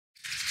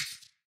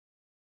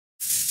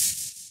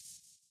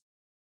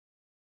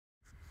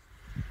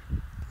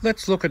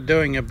Let's look at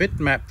doing a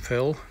bitmap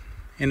fill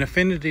in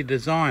Affinity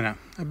Designer,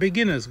 a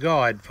beginner's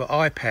guide for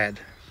iPad.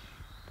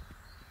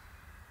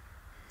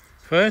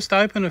 First,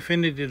 open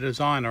Affinity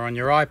Designer on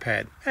your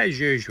iPad, as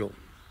usual.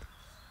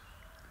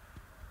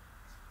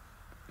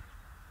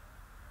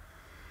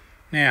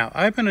 Now,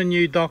 open a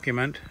new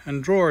document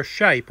and draw a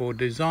shape or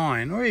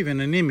design or even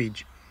an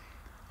image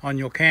on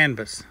your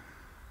canvas.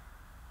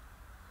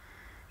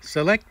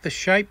 Select the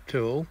Shape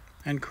tool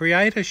and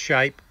create a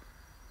shape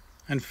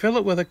and fill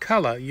it with a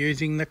colour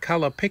using the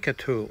Colour Picker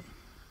tool.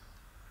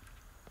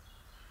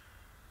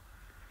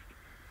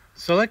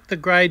 Select the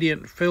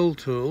Gradient Fill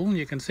tool.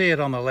 You can see it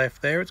on the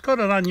left there. It's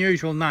got an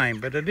unusual name,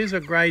 but it is a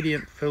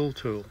Gradient Fill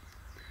tool.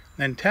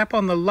 Then tap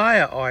on the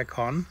Layer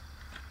icon,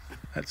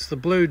 that's the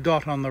blue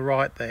dot on the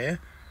right there,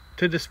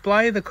 to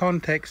display the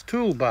context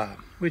toolbar,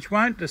 which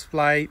won't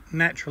display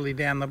naturally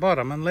down the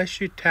bottom unless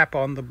you tap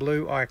on the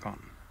blue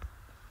icon.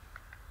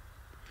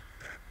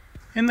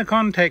 In the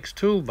context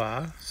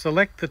toolbar,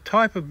 select the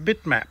type of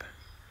bitmap,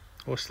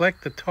 or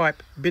select the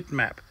type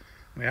bitmap.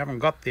 We haven't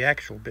got the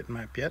actual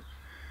bitmap yet.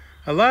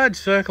 A large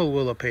circle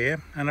will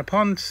appear, and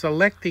upon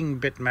selecting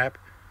bitmap,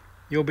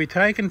 you'll be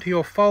taken to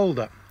your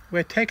folder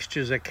where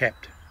textures are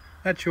kept.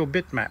 That's your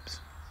bitmaps,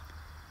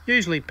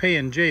 usually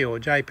PNG or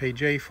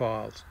JPG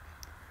files,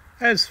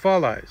 as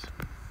follows.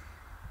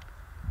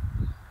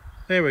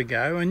 There we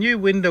go, a new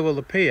window will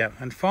appear,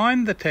 and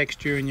find the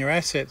texture in your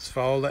assets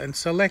folder and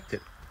select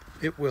it.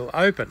 It will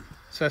open.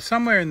 So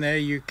somewhere in there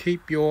you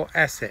keep your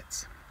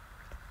assets.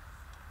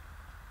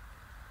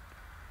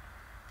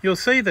 You'll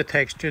see the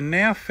texture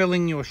now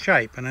filling your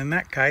shape, and in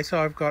that case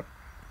I've got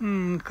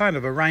kind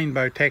of a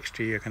rainbow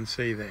texture you can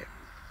see there.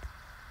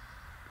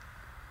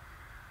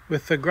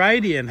 With the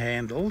gradient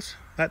handles,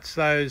 that's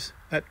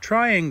that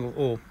triangle,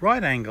 or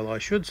right angle I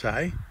should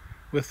say,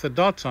 with the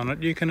dots on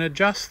it, you can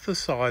adjust the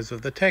size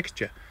of the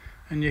texture.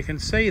 And you can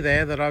see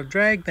there that I've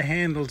dragged the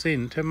handles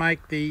in to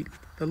make the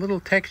little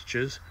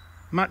textures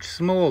much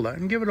smaller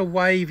and give it a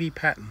wavy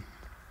pattern.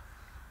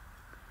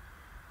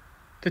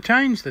 To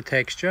change the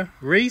texture,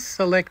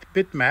 reselect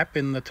bitmap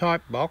in the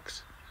type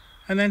box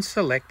and then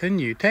select a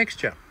new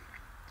texture.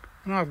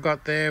 And I've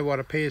got there what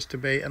appears to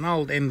be an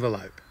old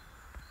envelope.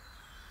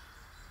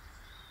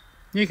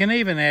 You can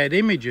even add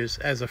images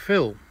as a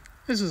fill.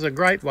 This is a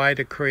great way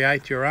to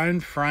create your own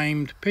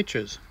framed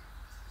pictures.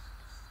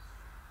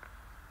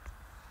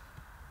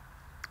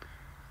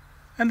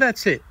 And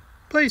that's it.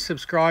 Please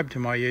subscribe to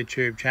my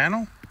YouTube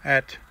channel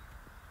at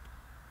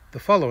the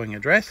following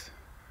address.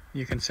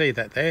 You can see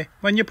that there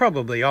when you're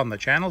probably on the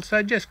channel,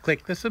 so just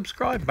click the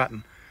subscribe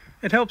button.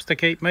 It helps to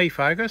keep me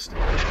focused.